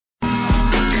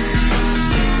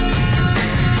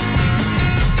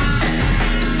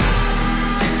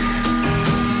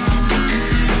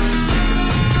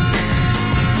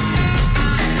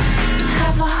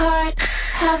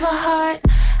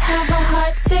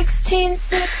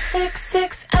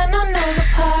16666, and I know the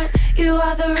part. You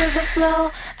are the river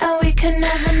flow, and we can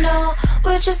never know.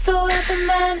 We're just the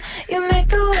weathermen, you make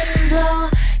the wind blow.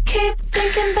 Keep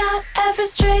thinking about every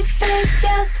straight face,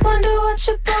 yes. Wonder what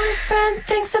your boyfriend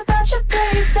thinks about your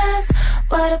braces.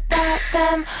 What about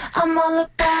them? I'm all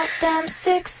about them.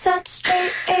 6 such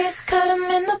straight A's, cut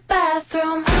them in the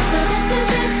bathroom. So this is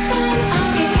it then,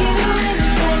 you're here to win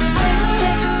then.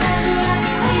 Click, satellite,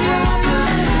 see you on the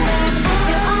line.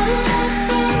 You're on the right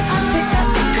then, pick up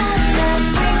the phone then.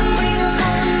 Ring, ring,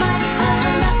 call my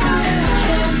time, not the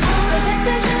entrance. So this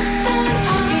is it then,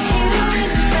 you're here to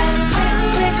win then.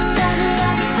 Click,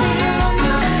 satellite, see you on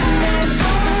the line.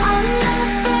 You're on the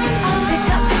right then, pick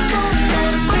up the phone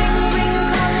then. Ring, ring,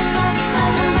 call my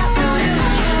time, not the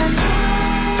entrance.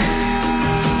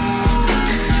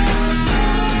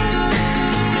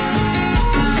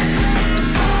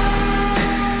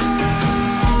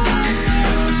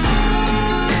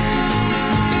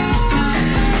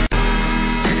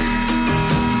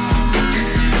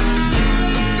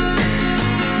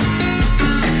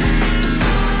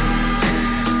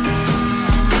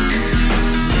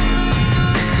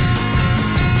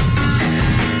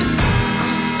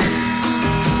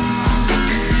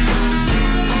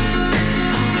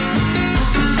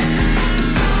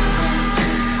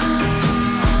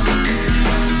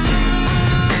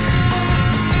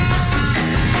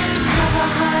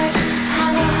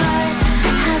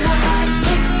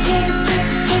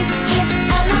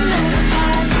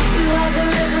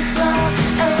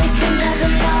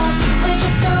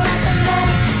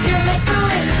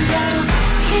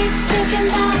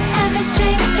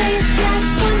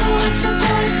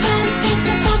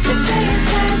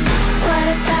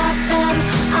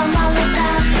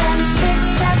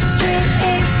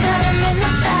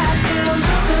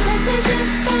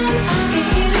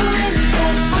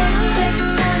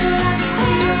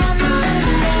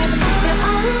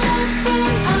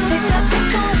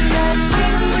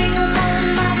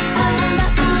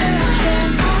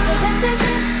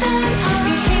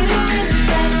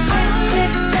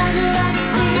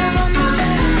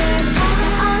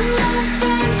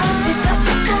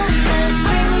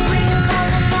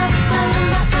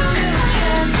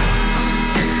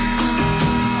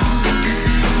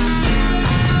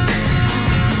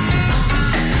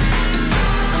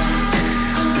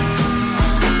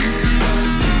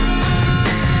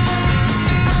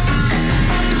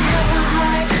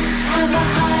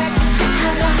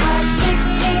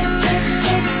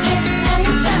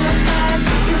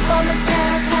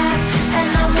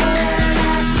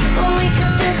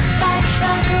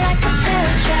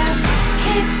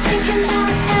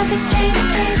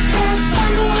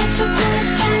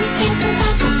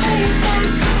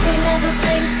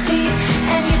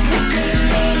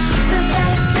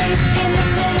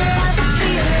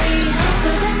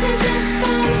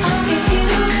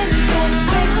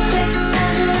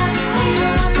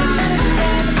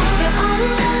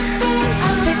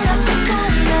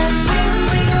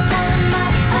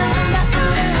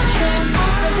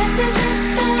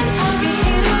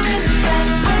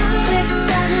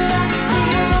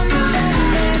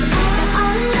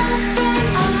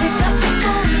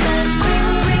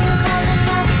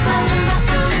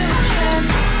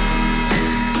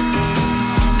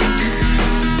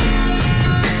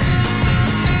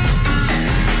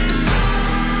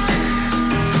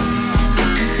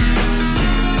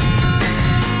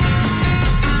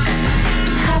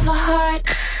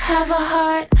 Have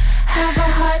a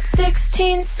heart,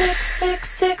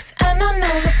 16666, and I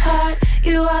know the part.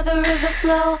 You are the river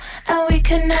flow, and we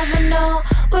can never know.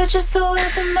 We're just the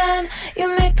weathermen, you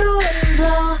make the wind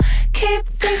blow. Keep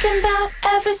thinking about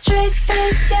every straight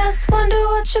face, yes. Wonder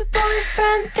what your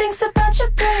boyfriend thinks about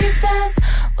your braces.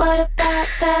 What about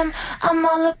them? I'm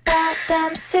all about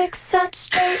them. 6 such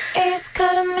straight A's,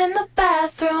 cut them in the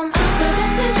bathroom.